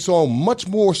focus on much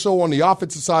more so on the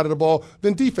offensive side of the ball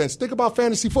than defense. Think about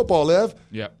fantasy football, Lev.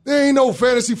 Yep. There ain't no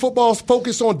fantasy football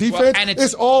focused on defense. Well,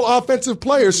 it's all offensive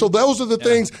players. So those are the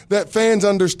things that fans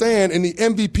understand, and the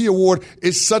MVP award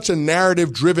is such a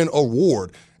narrative-driven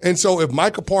award. And so if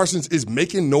Micah Parsons is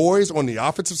making noise on the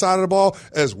offensive side of the ball,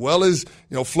 as well as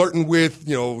flirting with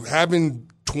having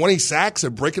 20 sacks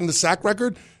and breaking the sack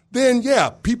record, then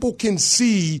people can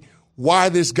see why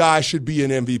this guy should be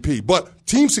an MVP. But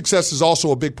team success is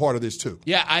also a big part of this too.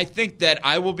 Yeah, I think that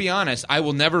I will be honest. I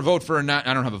will never vote for I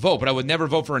don't have a vote, but I would never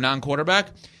vote for a non-quarterback.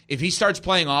 If he starts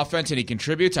playing offense and he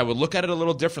contributes, I would look at it a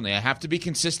little differently. I have to be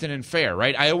consistent and fair,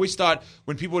 right? I always thought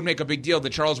when people would make a big deal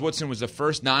that Charles Woodson was the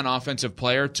first non-offensive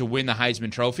player to win the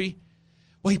Heisman Trophy.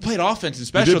 Well, he played offense and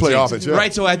special teams, offense, yeah.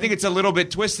 Right? So I think it's a little bit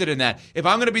twisted in that. If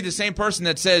I'm going to be the same person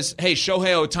that says, hey,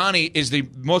 Shohei Ohtani is the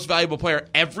most valuable player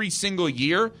every single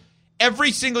year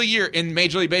in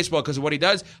Major League Baseball because of what he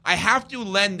does, I have to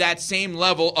lend that same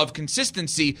level of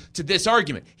consistency to this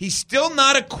argument. He's still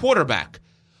not a quarterback,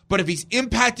 but if he's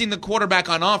impacting the quarterback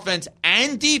on offense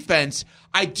and defense,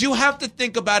 I do have to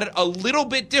think about it a little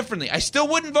bit differently. I still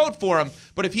wouldn't vote for him,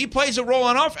 but if he plays a role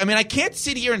on offense, I can't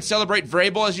sit here and celebrate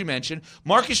Vrabel, as you mentioned.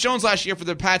 Marcus Jones last year for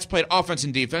the Pats played offense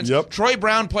and defense. Yep. Troy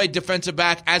Brown played defensive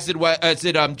back, as did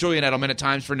Julian Edelman at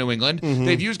times for New England. Mm-hmm.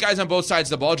 They've used guys on both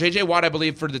sides of the ball. J.J. Watt, I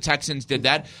believe, for the Texans did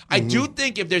that. Mm-hmm. I do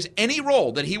think if there's any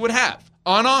role that he would have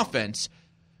on offense,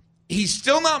 he's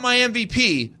still not my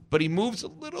MVP, but he moves a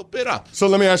little bit up. So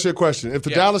let me ask you a question. If the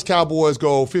Dallas Cowboys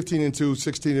go 15-2,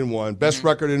 16-1, best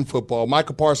record in football,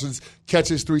 Micah Parsons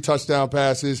catches 3 touchdown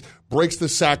passes, breaks the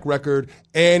sack record,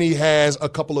 and he has a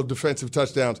couple of defensive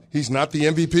touchdowns, he's not the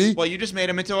MVP? Well, you just made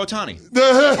him into Ohtani.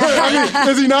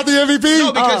 Is he not the MVP?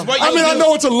 No, because I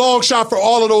know it's a long shot for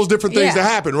all of those different things to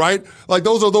happen, right? Like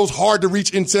those are those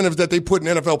hard-to-reach incentives that they put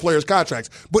in NFL players' contracts.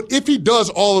 But if he does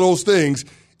all of those things,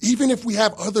 even if we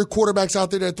have other quarterbacks out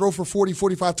there that throw for 40,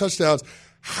 45 touchdowns,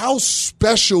 how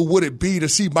special would it be to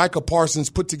see Micah Parsons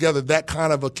put together that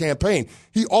kind of a campaign?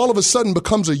 He all of a sudden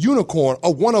becomes a unicorn, a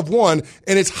one of one,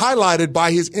 and it's highlighted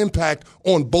by his impact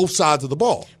on both sides of the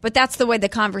ball. But that's the way the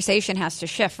conversation has to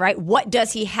shift, right? What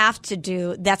does he have to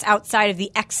do that's outside of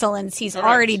the excellence he's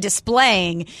already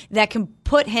displaying that can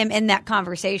put him in that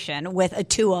conversation with a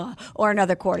Tua or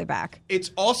another quarterback? It's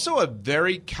also a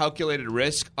very calculated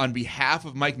risk on behalf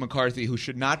of Mike McCarthy, who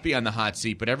should not be on the hot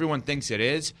seat, but everyone thinks it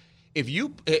is. If you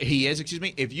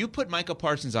put Micah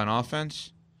Parsons on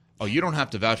offense, you don't have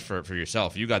to vouch for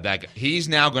yourself. You got that guy. He's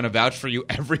now going to vouch for you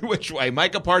every which way.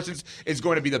 Micah Parsons is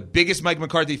going to be the biggest Mike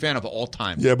McCarthy fan of all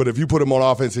time. Yeah, but if you put him on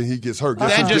offense and he gets hurt,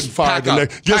 guess who's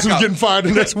getting fired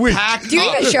the next week? Do you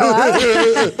even show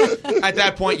up? At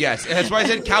that point, yes. That's why I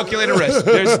said calculated risk.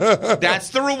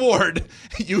 That's the reward.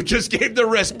 You just gave the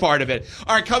risk part of it.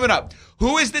 All right, coming up.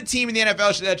 Who is the team in the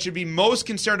NFL that should be most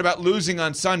concerned about losing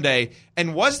on Sunday?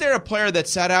 And was there a player that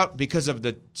sat out because of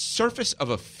the surface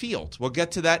of a field? We'll get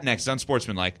to that next on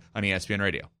Sportsmanlike on ESPN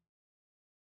Radio.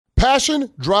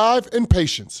 Passion, drive, and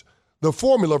patience. The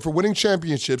formula for winning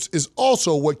championships is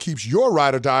also what keeps your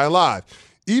ride or die alive.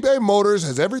 eBay Motors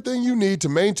has everything you need to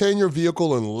maintain your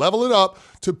vehicle and level it up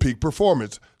to peak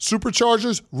performance.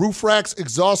 Superchargers, roof racks,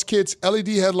 exhaust kits, LED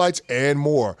headlights, and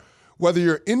more. Whether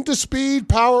you're into speed,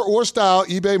 power, or style,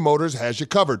 eBay Motors has you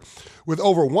covered. With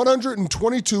over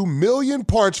 122 million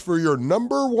parts for your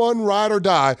number one ride or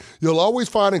die, you'll always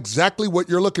find exactly what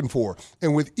you're looking for.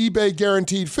 And with eBay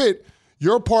Guaranteed Fit,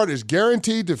 your part is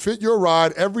guaranteed to fit your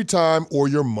ride every time or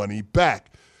your money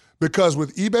back. Because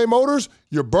with eBay Motors,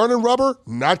 you're burning rubber,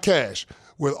 not cash.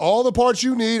 With all the parts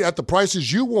you need at the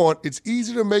prices you want, it's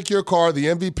easy to make your car the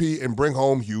MVP and bring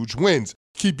home huge wins.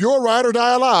 Keep your ride or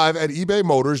die alive at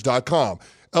ebaymotors.com.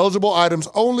 Eligible items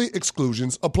only.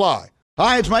 Exclusions apply.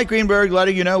 Hi, it's Mike Greenberg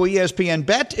letting you know ESPN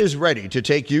Bet is ready to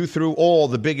take you through all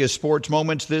the biggest sports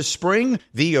moments this spring.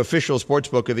 The official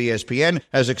sportsbook of ESPN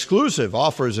has exclusive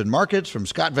offers and markets from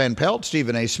Scott Van Pelt,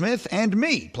 Stephen A. Smith, and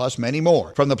me, plus many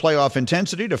more. From the playoff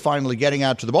intensity to finally getting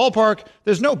out to the ballpark,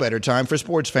 there's no better time for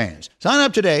sports fans. Sign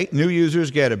up today. New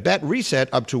users get a bet reset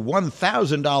up to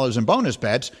 $1,000 in bonus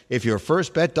bets if your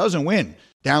first bet doesn't win.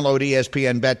 Download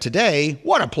ESPN Bet today.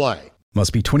 What a play.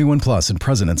 Must be 21 plus and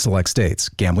present in select states.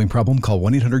 Gambling problem? Call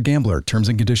 1-800-GAMBLER. Terms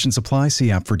and conditions apply.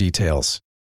 See app for details.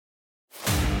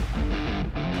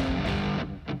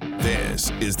 This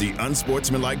is the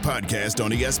Unsportsmanlike Podcast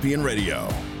on ESPN Radio.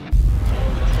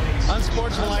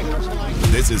 Unsportsmanlike.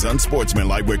 This is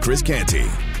Unsportsmanlike with Chris Canty,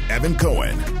 Evan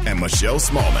Cohen, and Michelle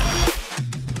Smallman.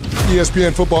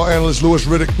 ESPN football analyst Louis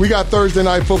Riddick. We got Thursday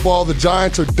Night Football. The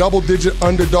Giants are double-digit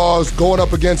underdogs going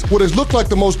up against what has looked like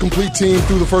the most complete team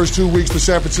through the first 2 weeks, the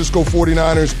San Francisco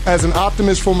 49ers. As an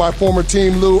optimist for my former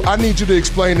team, Lou, I need you to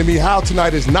explain to me how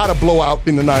tonight is not a blowout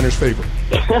in the Niners' favor.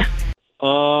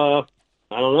 I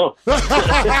don't know.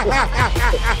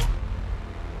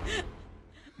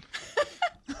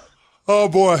 Oh,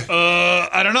 boy.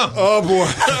 I don't know. Oh,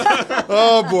 boy.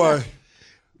 Oh, boy.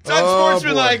 It's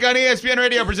Unsportsmanlike on ESPN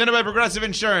Radio, presented by Progressive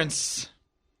Insurance.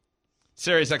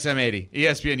 Sirius XM 80,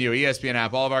 ESPNU, ESPN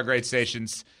app, all of our great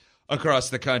stations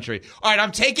across the country. All right,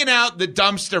 I'm taking out the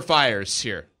dumpster fires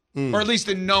here, or at least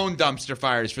the known dumpster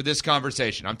fires for this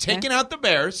conversation. I'm taking out the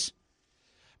Bears,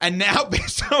 and now,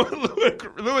 based on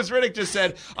what Louis Riddick just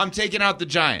said, I'm taking out the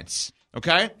Giants,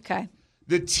 okay? Okay.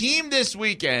 The team this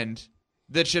weekend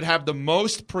that should have the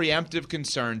most preemptive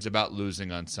concerns about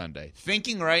losing on Sunday,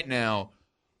 thinking right now,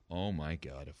 oh, my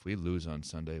God, if we lose on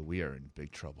Sunday, we are in big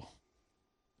trouble.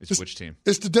 It's which team?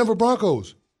 It's the Denver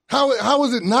Broncos. How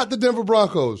is it not the Denver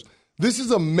Broncos? This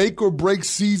is a make-or-break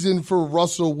season for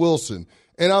Russell Wilson.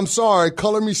 And I'm sorry,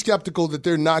 color me skeptical that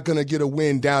they're not going to get a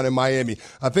win down in Miami.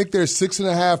 I think they're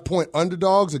 6.5-point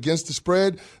underdogs against the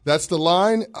spread. That's the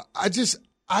line.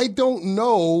 I don't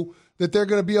know that they're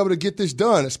going to be able to get this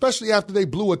done, especially after they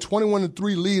blew a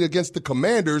 21-3 lead against the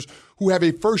Commanders, who have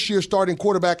a first-year starting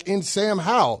quarterback in Sam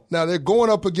Howell. Now, they're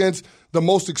going up against the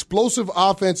most explosive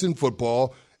offense in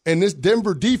football, and this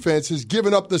Denver defense has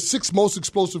given up the 6 most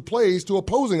explosive plays to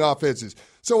opposing offenses.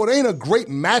 So it ain't a great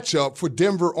matchup for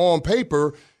Denver on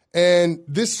paper, and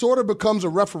this sort of becomes a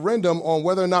referendum on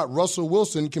whether or not Russell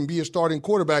Wilson can be a starting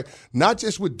quarterback, not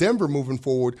just with Denver moving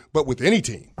forward, but with any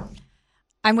team.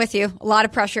 I'm with you. A lot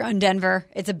of pressure on Denver.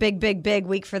 It's a big, big, big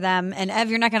week for them. And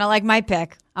Ev, you're not going to like my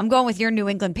pick. I'm going with your New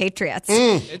England Patriots.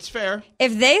 It's fair.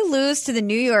 If they lose to the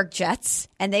New York Jets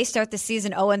and they start the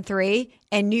season 0-3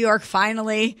 and New York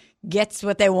finally gets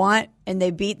what they want and they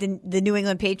beat the New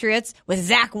England Patriots with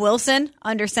Zach Wilson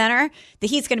under center, the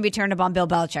heat's going to be turned up on Bill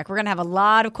Belichick. We're going to have a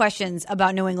lot of questions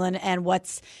about New England and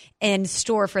what's in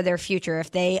store for their future if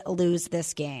they lose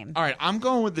this game. All right, I'm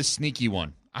going with the sneaky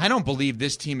one. I don't believe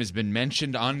this team has been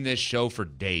mentioned on this show for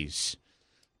days.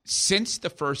 Since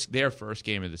their first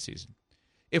game of the season.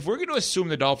 If we're going to assume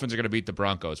the Dolphins are going to beat the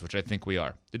Broncos, which I think we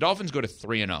are, the Dolphins go to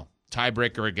 3-0.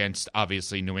 Tiebreaker against,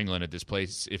 obviously, New England at this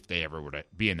place, if they ever were to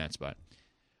be in that spot.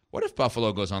 What if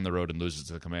Buffalo goes on the road and loses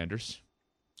to the Commanders?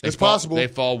 It's possible. They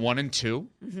fall 1-2,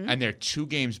 and they're 2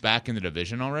 games back in the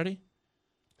division already?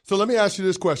 So let me ask you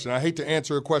this question. I hate to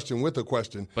answer a question with a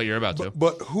question. But you're about to.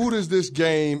 But who does this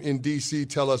game in D.C.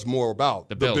 tell us more about?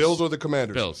 The Bills. The Bills or the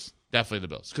Commanders? Bills. Definitely the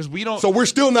Bills. Because we don't. So we're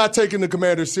still not taking the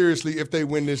Commanders seriously if they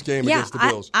win this game against the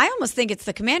Bills. I almost think it's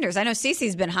the Commanders. I know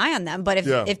CeCe's been high on them, but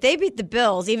if they beat the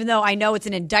Bills, even though I know it's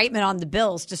an indictment on the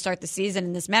Bills to start the season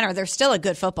in this manner, they're still a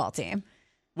good football team.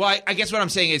 Well, I guess what I'm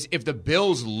saying is if the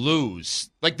Bills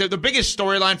lose, like the biggest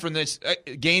storyline from this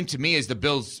game to me is the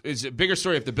Bills is a bigger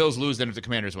story if the Bills lose than if the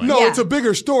Commanders win. No, it's a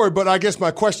bigger story, but I guess my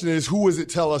question is who does it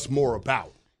tell us more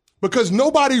about? Because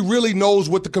nobody really knows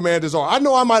what the Commanders are. I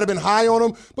know I might have been high on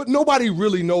them, but nobody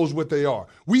really knows what they are.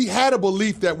 We had a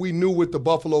belief that we knew what the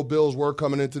Buffalo Bills were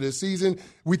coming into this season.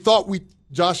 We thought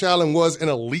Josh Allen was an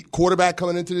elite quarterback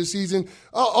coming into this season.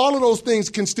 All of those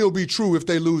things can still be true if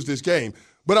they lose this game.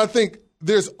 But I think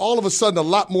there's all of a sudden a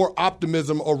lot more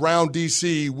optimism around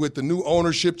D.C. with the new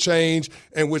ownership change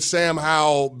and with Sam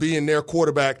Howell being their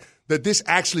quarterback that this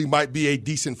actually might be a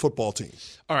decent football team.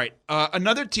 All right,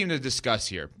 another team to discuss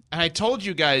here. And I told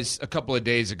you guys a couple of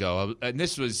days ago, and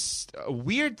this was a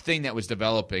weird thing that was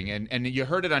developing, and you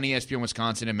heard it on ESPN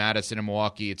Wisconsin and Madison and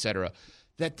Milwaukee, et cetera,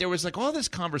 that there was like all this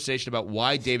conversation about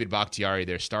why David Bakhtiari,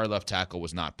 their star left tackle,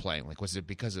 was not playing. Like, was it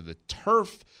because of the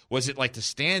turf? Was it like to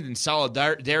stand in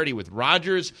solidarity with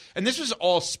Rodgers? And this was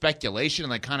all speculation and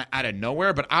like kind of out of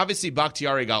nowhere. But obviously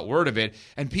Bakhtiari got word of it,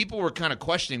 and people were kind of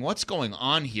questioning what's going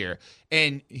on here.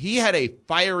 And he had a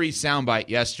fiery soundbite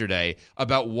yesterday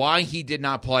about why he did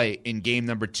not play in game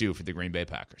number 2 for the Green Bay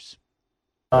Packers.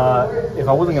 If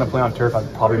I wasn't going to play on turf,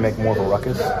 I'd probably make more of a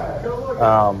ruckus.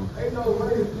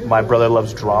 My brother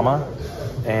loves drama,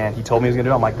 and he told me he was going to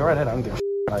do it. I'm like, go right ahead. I don't give a shit.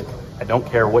 Like, I don't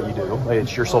care what you do. Like,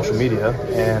 it's your social media,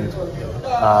 and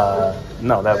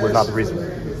no, that was not the reason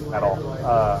at all.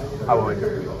 I would,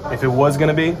 if it was going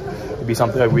to be, it'd be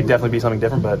something. It would definitely be something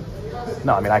different. But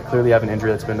no, I mean, I clearly have an injury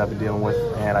that's I've been dealing with,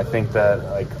 and I think that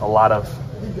like a lot of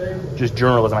just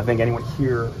journalism. I think anyone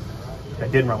here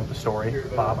that did run with the story,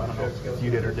 Bob, I don't know if you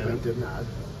did or didn't. Did not.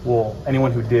 Well,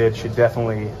 anyone who did should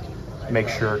definitely make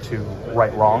sure to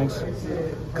right wrongs,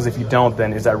 because if you don't,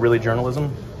 then is that really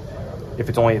journalism? If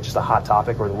it's only just a hot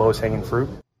topic or the lowest hanging fruit?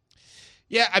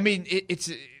 Yeah, I mean,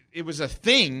 it was a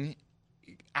thing.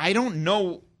 I don't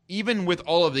know, even with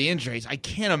all of the injuries, I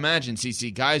can't imagine,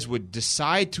 CC, guys would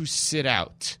decide to sit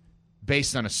out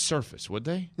based on a surface, would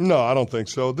they? No, I don't think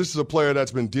so. This is a player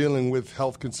that's been dealing with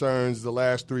health concerns the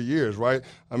last 3 years, right?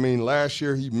 I mean, last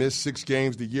year he missed 6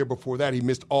 games. The year before that he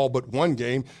missed all but 1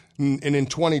 game. And in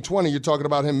 2020, you're talking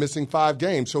about him missing 5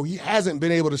 games. So he hasn't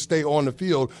been able to stay on the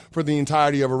field for the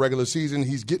entirety of a regular season.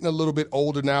 He's getting a little bit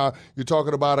older now. You're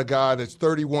talking about a guy that's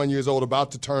 31 years old, about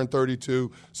to turn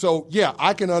 32. So, yeah,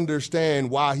 I can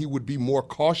understand why he would be more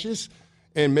cautious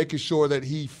and making sure that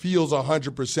he feels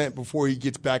 100% before he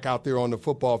gets back out there on the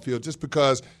football field, just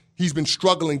because he's been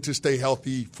struggling to stay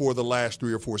healthy for the last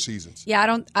 3 or 4 seasons.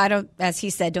 Yeah, I don't, as he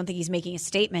said, don't think he's making a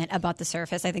statement about the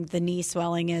surface. I think the knee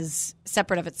swelling is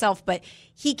separate of itself, but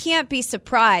he can't be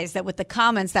surprised that with the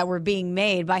comments that were being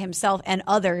made by himself and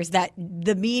others that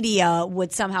the media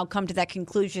would somehow come to that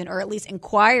conclusion or at least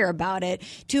inquire about it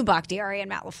to Bakhtiari and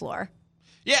Matt LaFleur.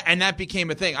 Yeah, and that became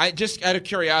a thing. I just, out of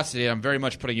curiosity, I'm very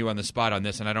much putting you on the spot on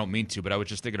this, and I don't mean to, but I was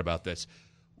just thinking about this.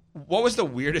 What was the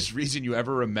weirdest reason you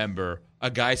ever remember a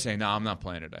guy saying, "No, I'm not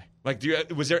playing today"? Like,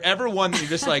 was there ever one that you're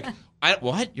just like,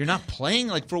 "What? You're not playing?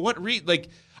 Like, for what reason?" Like,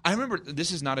 I remember,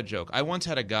 this is not a joke. I once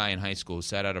had a guy in high school who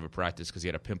sat out of a practice because he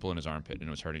had a pimple in his armpit and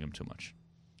it was hurting him too much.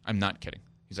 I'm not kidding.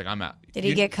 He's like, I'm out. Did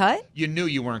he get cut? You knew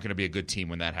you weren't going to be a good team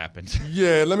when that happened.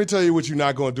 Yeah, let me tell you what you're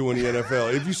not going to do in the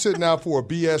NFL. If you're sitting out for a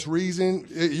BS reason,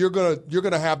 you're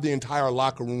gonna have the entire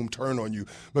locker room turn on you,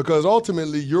 because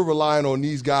ultimately you're relying on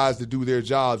these guys to do their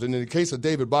jobs. And in the case of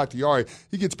David Bakhtiari,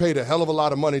 he gets paid a hell of a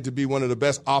lot of money to be one of the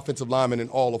best offensive linemen in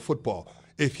all of football.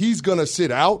 If he's going to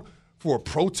sit out for a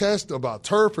protest about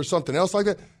turf or something else like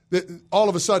that, all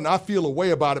of a sudden I feel a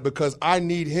way about it, because I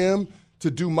need him to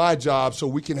do my job so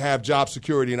we can have job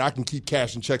security and I can keep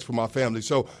cashing checks for my family.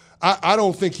 So I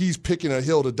don't think he's picking a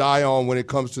hill to die on when it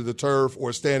comes to the turf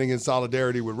or standing in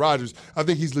solidarity with Rodgers. I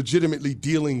think he's legitimately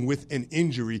dealing with an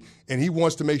injury, and he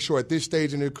wants to make sure at this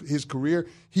stage in his career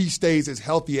he stays as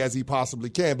healthy as he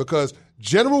possibly can, because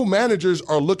general managers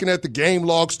are looking at the game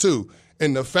logs too.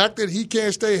 And the fact that he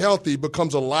can't stay healthy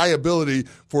becomes a liability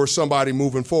for somebody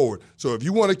moving forward. So if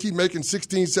you want to keep making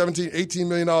 $16, $17, $18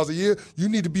 million a year, you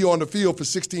need to be on the field for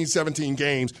 16, 17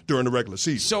 games during the regular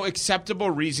season. So acceptable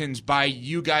reasons by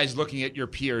you guys looking at your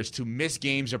peers to miss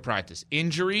games or practice.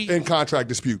 Injury? And contract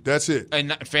dispute. That's it.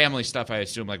 And family stuff, I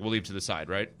assume, like we'll leave to the side,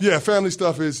 right? Yeah, family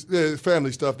stuff is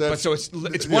family stuff. But so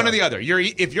it's one or the other.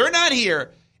 If you're not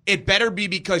here, it better be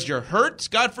because you're hurt,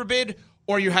 God forbid,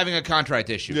 or you're having a contract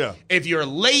issue. Yeah. If you're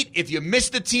late, if you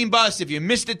missed the team bus, if you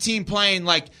missed the team plane,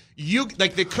 like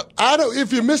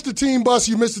If you miss the team bus,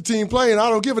 you miss the team plane. I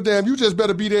don't give a damn. You just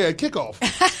better be there at kickoff.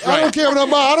 I don't care what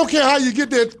I don't care how you get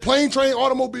there. Plane, train,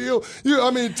 automobile.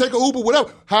 Take an Uber,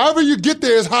 whatever. However you get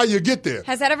there is how you get there.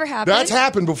 Has that ever happened? That's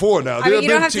happened before. Now, you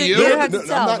don't have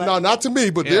to not to me,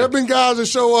 but there have been guys that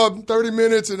show up 30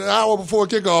 minutes and an hour before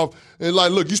kickoff. And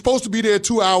look, you're supposed to be there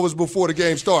 2 hours before the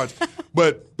game starts.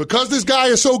 But because this guy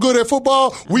is so good at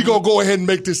football, we going to go ahead and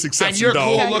make this exception, and you're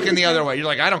dog. cool looking the other way. You're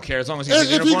like, I don't care as long as he's in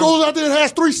If uniform. he goes out there and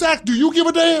has 3 sacks, do you give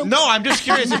a damn? No, I'm just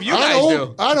curious if you guys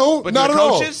do. I don't. But not the at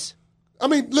coaches? all.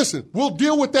 Listen, we'll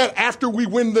deal with that after we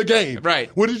win the game.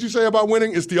 Right. What did you say about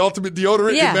winning? It's the ultimate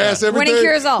deodorant. Yeah. It masks everything. Winning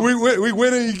cures all. We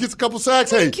win and he gets a couple sacks.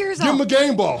 Hey, give him a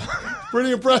game ball.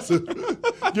 Pretty impressive.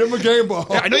 Give him a game ball.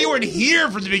 Yeah, I know you weren't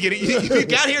here from the beginning. You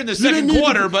got here in the second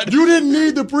quarter, but you didn't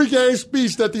need the pregame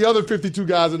speech that the other 52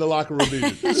 guys in the locker room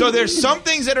needed. So there's some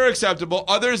things that are acceptable,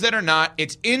 others that are not.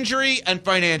 It's injury and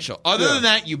financial. Other than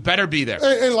that, you better be there.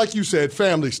 And like you said,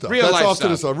 family stuff. Real life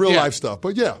stuff. Real life stuff.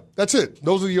 But yeah, that's it.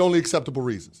 Those are the only acceptable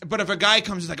reasons. But if a guy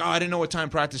comes and is like, I didn't know what time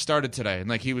practice started today,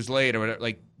 and he was late or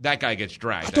whatever, that guy gets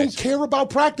dragged. I don't care about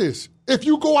practice. If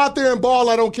you go out there and ball,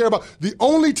 I don't care about. The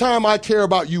only time I care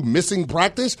about you missing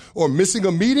practice or missing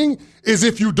a meeting is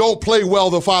if you don't play well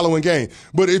the following game.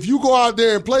 But if you go out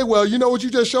there and play well, you know what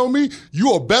you just showed me?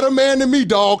 You're a better man than me,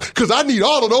 dog, because I need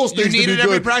all of those things to be good. You needed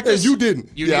every practice? And you didn't.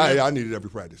 I needed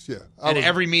every practice, yeah.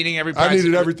 Every meeting, every practice? I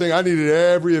needed everything. I needed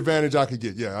every advantage I could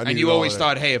get, yeah. And you always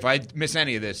thought, hey, if I miss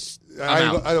any of this,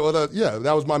 I'm out. Yeah,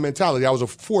 that was my mentality. I was a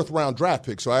 4th-round draft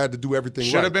pick, so I had to do everything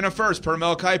Should have been a first per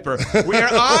Mel Kiper. We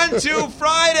are on to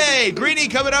Friday. Greeny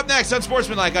coming up next on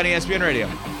Sportsmanlike on ESPN Radio.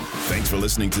 Thanks for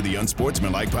listening to the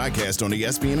Unsportsmanlike podcast on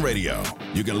ESPN Radio.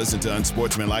 You can listen to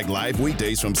Unsportsmanlike live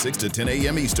weekdays from 6 to 10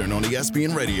 a.m. Eastern on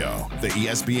ESPN Radio, the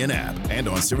ESPN app, and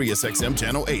on SiriusXM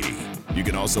Channel 80. You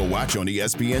can also watch on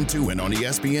ESPN2 and on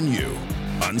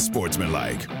ESPNU.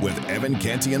 Unsportsmanlike with Evan,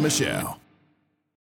 Canty, and Michelle.